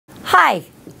Hi,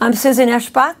 I'm Susan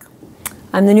Eschbach.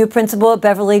 I'm the new principal at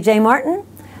Beverly J. Martin.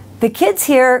 The kids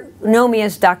here know me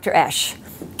as Dr. Esch.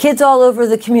 Kids all over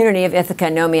the community of Ithaca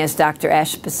know me as Dr.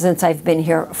 Esch since I've been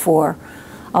here for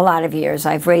a lot of years.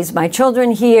 I've raised my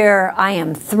children here. I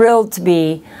am thrilled to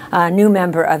be a new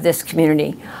member of this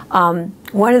community.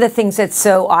 One of the things that's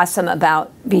so awesome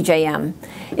about BJM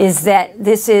is that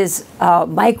this is a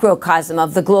microcosm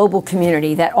of the global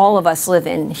community that all of us live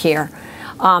in here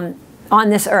on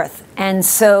this earth. And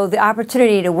so the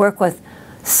opportunity to work with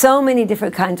so many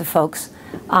different kinds of folks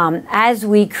as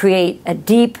we create a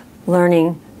deep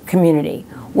learning community.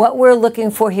 What we're looking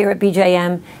for here at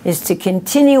BJM is to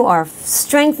continue our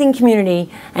strengthening community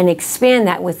and expand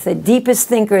that with the deepest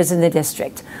thinkers in the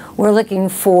district. We're looking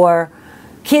for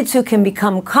kids who can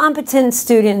become competent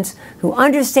students, who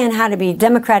understand how to be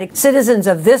democratic citizens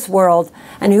of this world,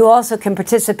 and who also can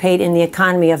participate in the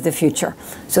economy of the future.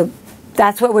 So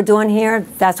that's what we're doing here.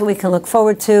 That's what we can look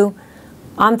forward to.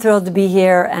 I'm thrilled to be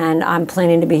here, and I'm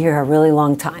planning to be here a really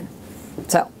long time.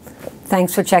 So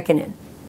thanks for checking in.